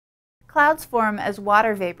Clouds form as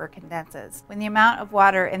water vapor condenses, when the amount of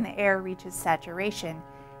water in the air reaches saturation,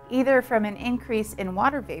 either from an increase in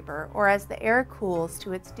water vapor or as the air cools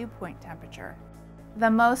to its dew point temperature.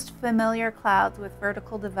 The most familiar clouds with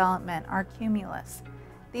vertical development are cumulus.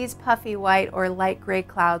 These puffy white or light gray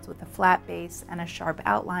clouds with a flat base and a sharp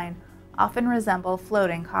outline often resemble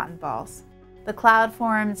floating cotton balls. The cloud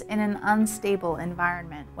forms in an unstable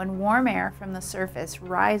environment when warm air from the surface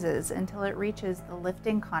rises until it reaches the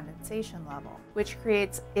lifting condensation level, which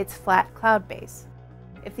creates its flat cloud base.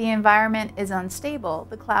 If the environment is unstable,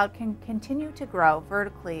 the cloud can continue to grow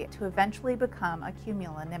vertically to eventually become a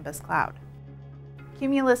cumulonimbus cloud.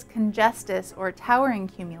 Cumulus congestus, or towering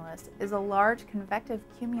cumulus, is a large convective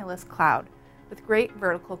cumulus cloud with great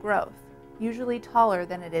vertical growth, usually taller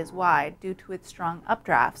than it is wide due to its strong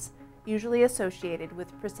updrafts, usually associated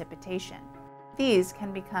with precipitation. These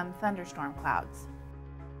can become thunderstorm clouds.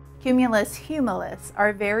 Cumulus humilis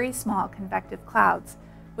are very small convective clouds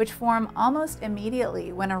which form almost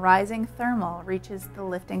immediately when a rising thermal reaches the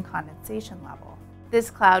lifting condensation level. This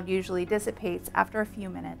cloud usually dissipates after a few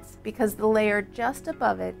minutes because the layer just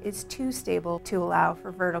above it is too stable to allow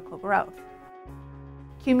for vertical growth.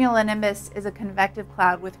 Cumulonimbus is a convective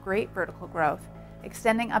cloud with great vertical growth,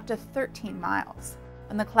 extending up to 13 miles.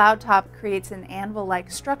 When the cloud top creates an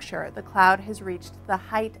anvil-like structure, the cloud has reached the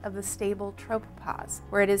height of the stable tropopause,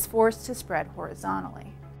 where it is forced to spread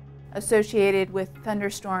horizontally. Associated with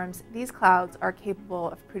thunderstorms, these clouds are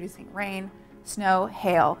capable of producing rain, snow,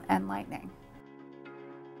 hail, and lightning.